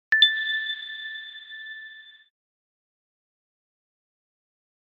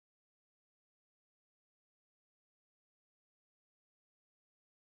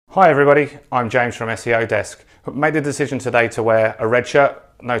Hi everybody, I'm James from SEO Desk. Made the decision today to wear a red shirt.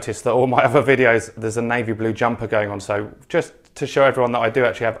 Noticed that all my other videos there's a navy blue jumper going on, so just to show everyone that I do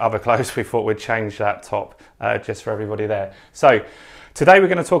actually have other clothes, we thought we'd change that top just for everybody there. So today we're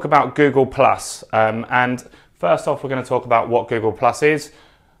going to talk about Google Plus, and first off we're going to talk about what Google Plus is,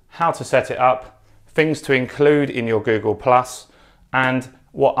 how to set it up, things to include in your Google Plus, and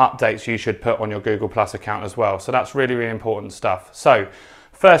what updates you should put on your Google Plus account as well. So that's really important stuff. So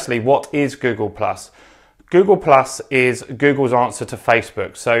firstly, what is Google Plus? Google Plus is Google's answer to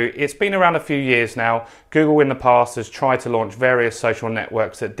Facebook. So it's been around a few years now. Google in the past has tried to launch various social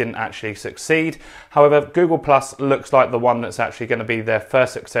networks that didn't actually succeed. However, Google Plus looks like the one that's actually going to be their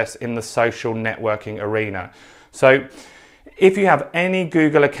first success in the social networking arena. So if you have any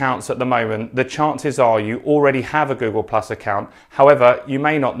Google accounts at the moment, the chances are you already have a Google Plus account. However, you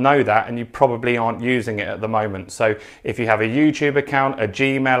may not know that and you probably aren't using it at the moment. So if you have a YouTube account, a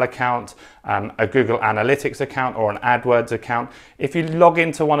Gmail account, a Google Analytics account or an AdWords account, if you log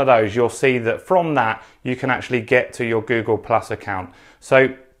into one of those, you'll see that from that you can actually get to your Google Plus account.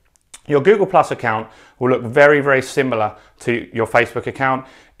 So your Google Plus account will look very similar to your Facebook account.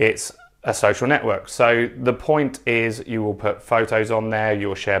 It's a social network. So the point is you will put photos on there,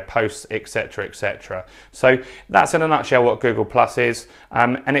 you'll share posts, etc. So that's in a nutshell what Google Plus is,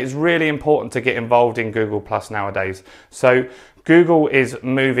 and it's really important to get involved in Google Plus nowadays. So Google is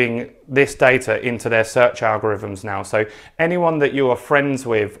moving this data into their search algorithms now. So anyone that you are friends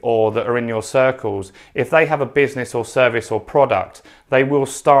with or that are in your circles, if they have a business or service or product, they will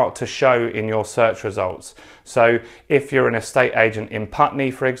start to show in your search results. So if you're an estate agent in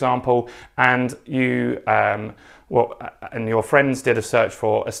Putney, for example, and you and your friends did a search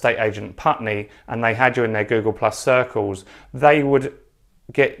for estate agent Putney and they had you in their Google Plus circles, they would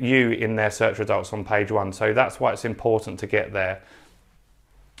get you in their search results on page one. So that's why it's important to get there.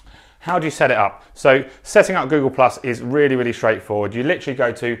 How do you set it up? So setting up Google Plus is really straightforward. You literally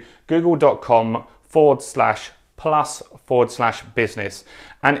go to google.com/plus/business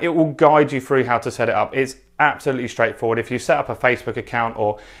and it will guide you through how to set it up. It's absolutely straightforward. If you set up a Facebook account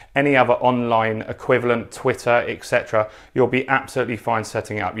or any other online equivalent, Twitter, etc., you'll be absolutely fine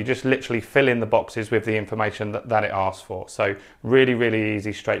setting it up. You just literally fill in the boxes with the information that it asks for. So really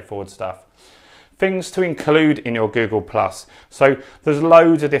easy, straightforward stuff. Things to include in your Google Plus. So there's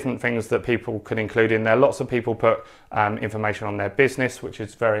loads of different things that people can include in there. Lots of people put information on their business, which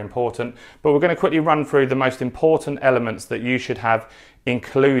is very important. But we're going to quickly run through the most important elements that you should have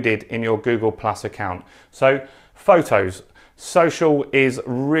included in your Google Plus account. So photos. Social is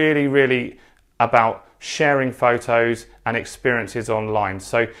really about sharing photos and experiences online.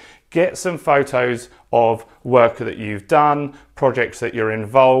 So get some photos of work that you've done, projects that you're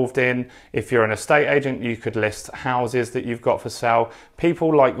involved in. If you're an estate agent, you could list houses that you've got for sale.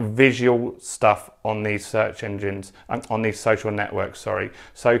 People like visual stuff on these search engines, on these social networks, sorry.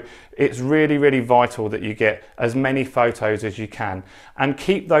 So it's really vital that you get as many photos as you can and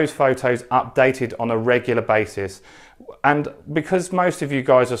keep those photos updated on a regular basis. And because most of you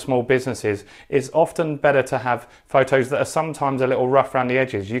guys are small businesses, it's often better to have photos that are sometimes a little rough around the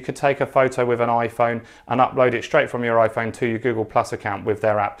edges. You could take a photo with an iPhone and upload it straight from your iPhone to your Google Plus account with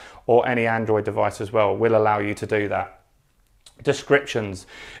their app, or any Android device as well will allow you to do that. Descriptions.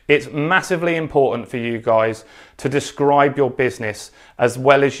 It's massively important for you guys to describe your business as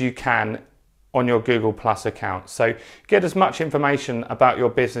well as you can on your Google Plus account. So get as much information about your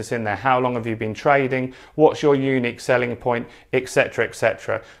business in there. How long have you been trading? What's your unique selling point,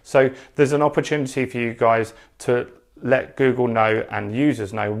 etc. So there's an opportunity for you guys to let Google know and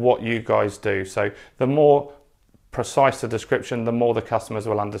users know what you guys do. So the more precise the description, the more the customers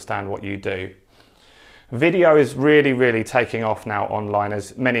will understand what you do. Video is really taking off now online,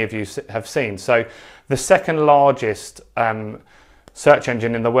 as many of you have seen. So the second largest search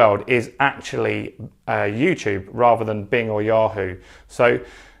engine in the world is actually YouTube rather than Bing or Yahoo. So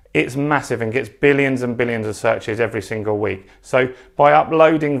it's massive and gets billions and billions of searches every single week. So by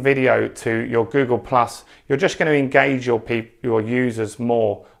uploading video to your Google Plus, you're just going to engage your users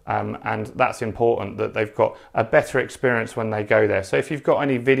more, and that's important that they've got a better experience when they go there. So if you've got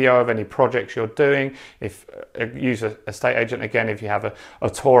any video of any projects you're doing, if use a estate agent again, if you have a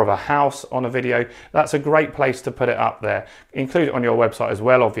tour of a house on a video, that's a great place to put it up there. Include it on your website as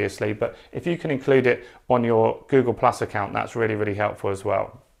well, obviously, but if you can include it on your Google Plus account, that's really helpful as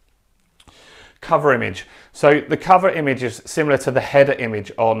well. Cover image. So the cover image is similar to the header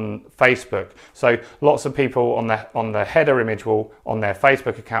image on Facebook. So lots of people on the header image will, on their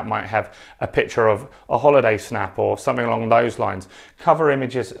Facebook account, might have a picture of a holiday snap or something along those lines. Cover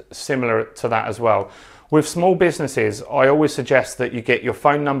image is similar to that as well. With small businesses, I always suggest that you get your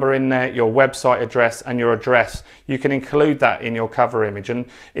phone number in there, your website address and your address. You can include that in your cover image. And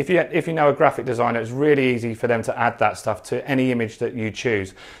if you know a graphic designer, it's really easy for them to add that stuff to any image that you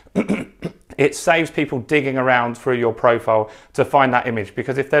choose. It saves people digging around through your profile to find that image,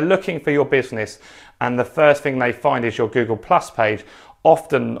 because if they're looking for your business and the first thing they find is your Google Plus page,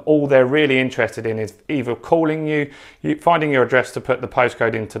 often all they're really interested in is either calling you, finding your address to put the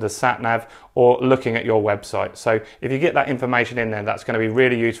postcode into the sat nav, or looking at your website. So if you get that information in there, that's going to be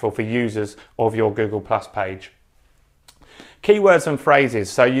really useful for users of your Google Plus page. Keywords and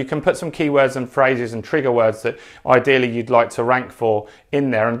phrases. So you can put some keywords and phrases and trigger words that ideally you'd like to rank for in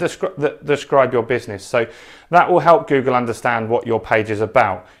there and describe your business. So that will help Google understand what your page is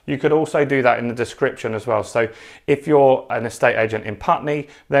about. You could also do that in the description as well. So if you're an estate agent in Putney,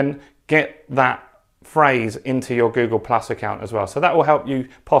 then get that phrase into your Google Plus account as well. So that will help you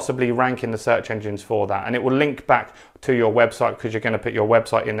possibly rank in the search engines for that, and it will link back to your website because you're going to put your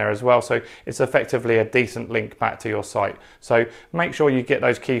website in there as well. So it's effectively a decent link back to your site. So make sure you get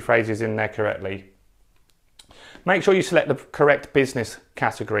those key phrases in there correctly. Make sure you select the correct business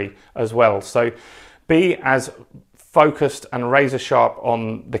category as well. So be as focused and razor sharp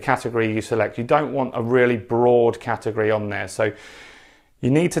on the category you select. You don't want a really broad category on there. So you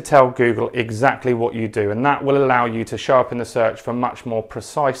need to tell Google exactly what you do, and that will allow you to show up in the search for much more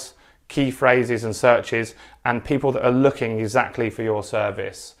precise key phrases and searches and people that are looking exactly for your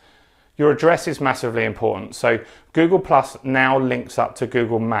service. Your address is massively important. So Google Plus now links up to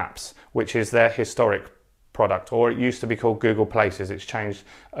Google Maps, which is their historic product, or it used to be called Google Places. It's changed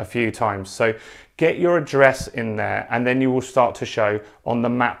a few times. So get your address in there, and then you will start to show on the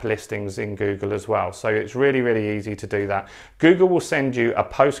map listings in Google as well. So it's really, really easy to do that. Google will send you a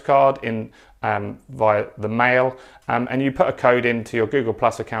postcard in via the mail, and you put a code into your Google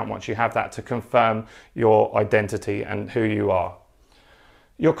Plus account once you have that to confirm your identity and who you are.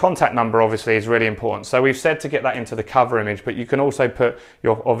 Your contact number obviously is really important. So we've said to get that into the cover image, but you can also put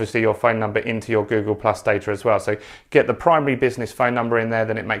obviously your phone number into your Google Plus data as well. So get the primary business phone number in there,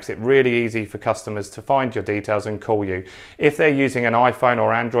 then it makes it really easy for customers to find your details and call you. If they're using an iPhone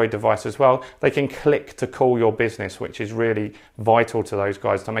or Android device as well, they can click to call your business, which is really vital to those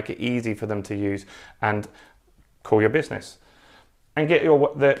guys to make it easy for them to use and call your business. And get your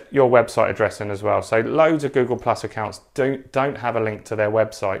website address in as well. So loads of Google Plus accounts don't have a link to their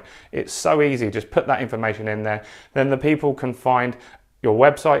website. It's so easy, just put that information in there. Then the people can find your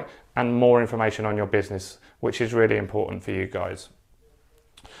website and more information on your business, which is really important for you guys.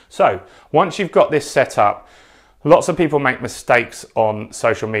 So once you've got this set up, lots of people make mistakes on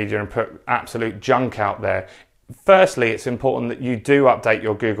social media and put absolute junk out there. Firstly, it's important that you do update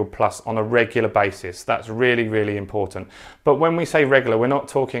your Google Plus on a regular basis. That's really, really important. But when we say regular, we're not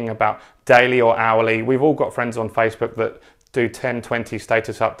talking about daily or hourly. We've all got friends on Facebook that do 10, 20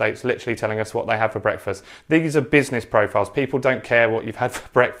 status updates, literally telling us what they have for breakfast. These are business profiles. People don't care what you've had for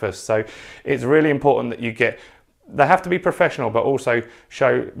breakfast. So it's really important that you get, they have to be professional, but also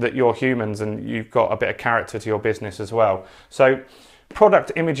show that you're humans and you've got a bit of character to your business as well. So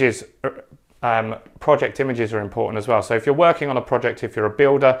project images are important as well. So if you're working on a project, if you're a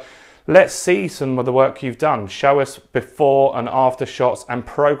builder, let's see some of the work you've done. Show us before and after shots and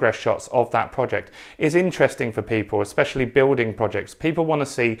progress shots of that project. It's interesting for people, especially building projects. People want to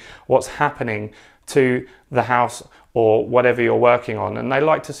see what's happening to the house or whatever you're working on, and they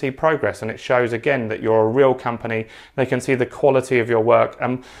like to see progress, and it shows again that you're a real company. They can see the quality of your work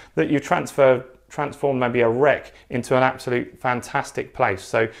and that you transform maybe a wreck into an absolute fantastic place.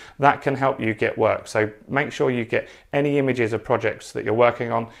 So that can help you get work. So make sure you get any images of projects that you're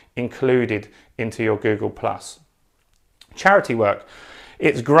working on included into your Google Plus. Charity work.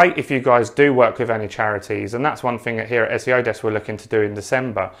 It's great if you guys do work with any charities, and that's one thing here at SEO Desk we're looking to do in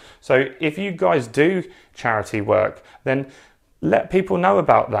December. So if you guys do charity work, then let people know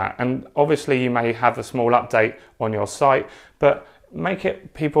about that. And obviously you may have a small update on your site, but make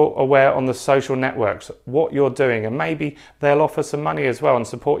it people aware on the social networks what you're doing, and maybe they'll offer some money as well and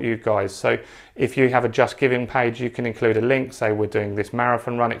support you guys. So if you have a Just Giving page, you can include a link, say we're doing this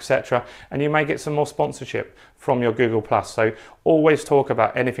marathon run, etc., and you may get some more sponsorship from your Google Plus. So always talk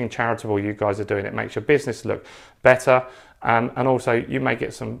about anything charitable you guys are doing. It makes your business look better, and also you may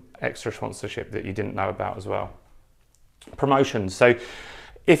get some extra sponsorship that you didn't know about as well. Promotions. So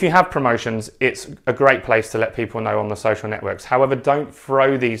if you have promotions, it's a great place to let people know on the social networks. However, don't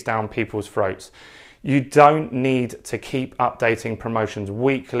throw these down people's throats. You don't need to keep updating promotions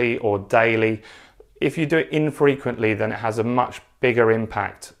weekly or daily. If you do it infrequently, then it has a much bigger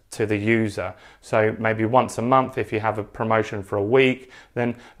impact to the user. So maybe once a month, if you have a promotion for a week,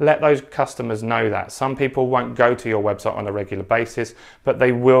 then let those customers know that. Some people won't go to your website on a regular basis, but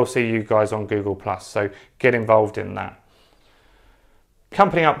they will see you guys on Google+. So get involved in that.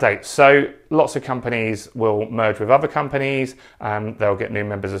 Company updates. So lots of companies will merge with other companies, they'll get new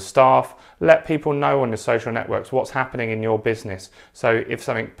members of staff. Let people know on your social networks what's happening in your business. So if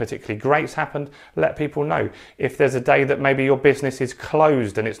something particularly great's happened, let people know. If there's a day that maybe your business is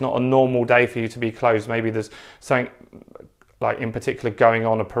closed and it's not a normal day for you to be closed, maybe there's something like in particular going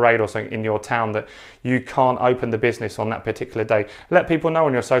on, a parade or something in your town that you can't open the business on that particular day, let people know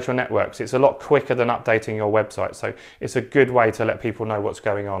on your social networks. It's a lot quicker than updating your website, so it's a good way to let people know what's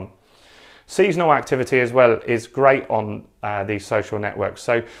going on. Seasonal activity as well is great on these social networks.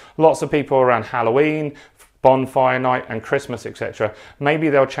 So lots of people around Halloween, bonfire night and Christmas, etc. Maybe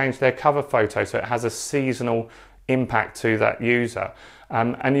they'll change their cover photo so it has a seasonal impact to that user.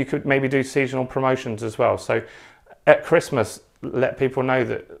 And you could maybe do seasonal promotions as well. So at Christmas, let people know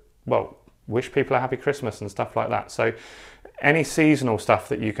that, well, wish people a happy Christmas and stuff like that. So any seasonal stuff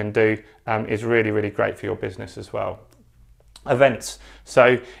that you can do is really, really great for your business as well. Events.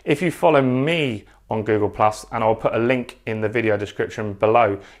 So if you follow me on Google+, and I'll put a link in the video description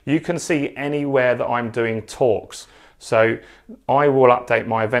below, you can see anywhere that I'm doing talks. So I will update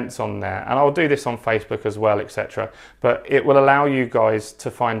my events on there, and I'll do this on Facebook as well, etc. But it will allow you guys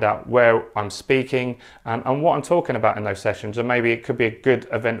to find out where I'm speaking and what I'm talking about in those sessions, and maybe it could be a good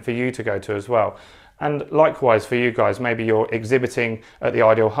event for you to go to as well. And likewise for you guys, maybe you're exhibiting at the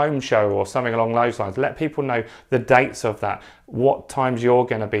Ideal Home Show or something along those lines. Let people know the dates of that, what times you're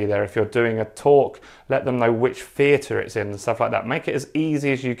going to be there. If you're doing a talk, let them know which theatre it's in and stuff like that. Make it as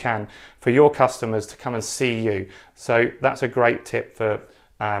easy as you can for your customers to come and see you. So that's a great tip for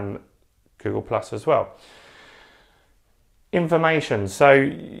Google Plus as well. Information. So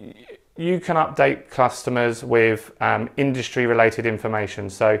you can update customers with industry related information.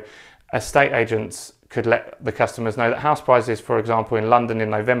 So estate agents could let the customers know that house prices, for example, in London in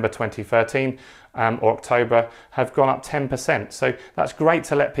November 2013 or October have gone up 10%. So that's great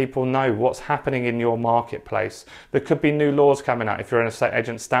to let people know what's happening in your marketplace. There could be new laws coming out. If you're an estate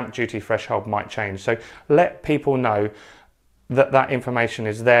agent, stamp duty threshold might change. So let people know that that information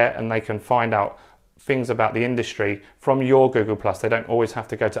is there and they can find out things about the industry from your Google+. They don't always have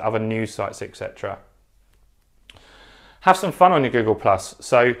to go to other news sites, etc. Have some fun on your Google+.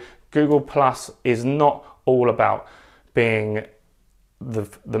 So Google Plus is not all about being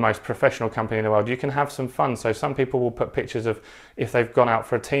the most professional company in the world. You can have some fun. So some people will put pictures of if they've gone out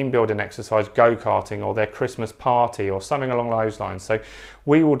for a team building exercise, go-karting, or their Christmas party or something along those lines. So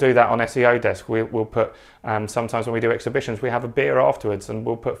we will do that on SEO Desk. We'll put, sometimes when we do exhibitions, we have a beer afterwards and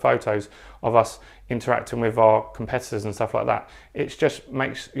we'll put photos of us interacting with our competitors and stuff like that. It just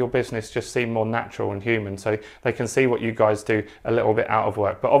makes your business just seem more natural and human, so they can see what you guys do a little bit out of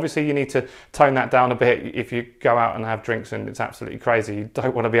work. But obviously you need to tone that down a bit. If you go out and have drinks and it's absolutely crazy, you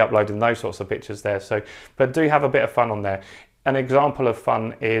don't want to be uploading those sorts of pictures there. So, but do have a bit of fun on there. An example of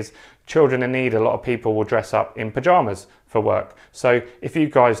fun is children in need. A lot of people will dress up in pajamas for work. So if you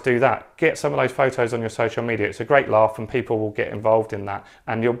guys do that, get some of those photos on your social media. It's a great laugh and people will get involved in that.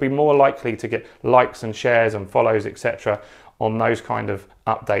 And you'll be more likely to get likes and shares and follows, etc. on those kind of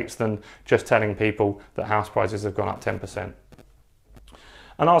updates than just telling people that house prices have gone up 10%.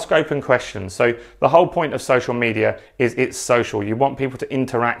 And ask open questions. So the whole point of social media is it's social. You want people to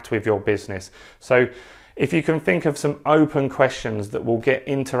interact with your business. So if you can think of some open questions that will get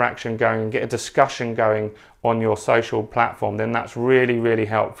interaction going, get a discussion going on your social platform, then that's really, really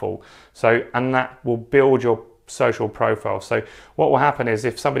helpful. So, and that will build your social profile. So what will happen is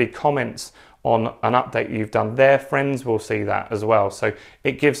if somebody comments on an update you've done, their friends will see that as well. So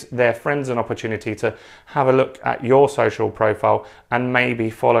it gives their friends an opportunity to have a look at your social profile and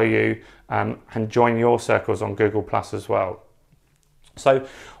maybe follow you and join your circles on Google Plus as well. So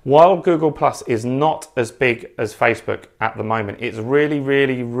while Google Plus is not as big as Facebook at the moment, it's really,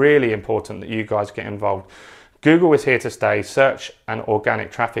 really, really important that you guys get involved. Google is here to stay, search and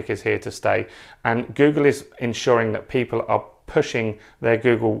organic traffic is here to stay, and Google is ensuring that people are pushing their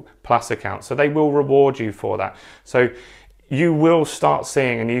Google Plus account. So they will reward you for that. So you will start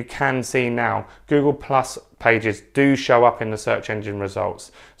seeing, and you can see now, Google Plus pages do show up in the search engine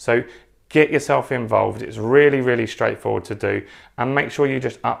results. So get yourself involved. It's really, really straightforward to do, and make sure you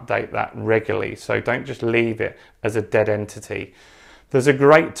just update that regularly. So don't just leave it as a dead entity. There's a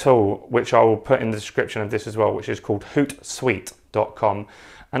great tool which I will put in the description of this as well, which is called hootsuite.com,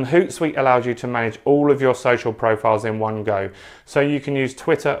 And Hootsuite allows you to manage all of your social profiles in one go. So you can use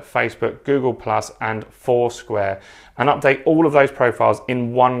Twitter, Facebook, Google+, and Foursquare, and update all of those profiles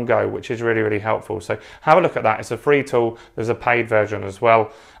in one go, which is really, really helpful. So have a look at that. It's a free tool. There's a paid version as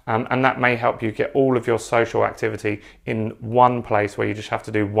well. And that may help you get all of your social activity in one place where you just have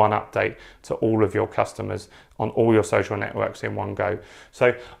to do one update to all of your customers on all your social networks in one go.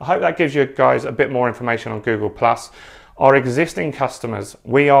 So I hope that gives you guys a bit more information on Google+. Our existing customers,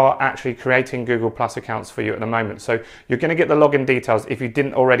 we are actually creating Google Plus accounts for you at the moment. So you're going to get the login details. If you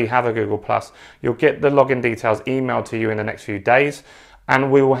didn't already have a Google Plus, you'll get the login details emailed to you in the next few days.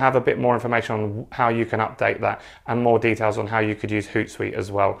 And we will have a bit more information on how you can update that and more details on how you could use Hootsuite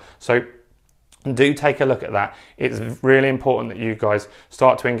as well. So do take a look at that. It's really important that you guys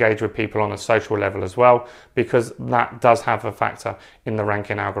start to engage with people on a social level as well, because that does have a factor in the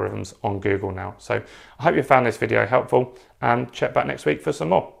ranking algorithms on Google now. So I hope you found this video helpful, and check back next week for some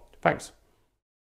more. Thanks.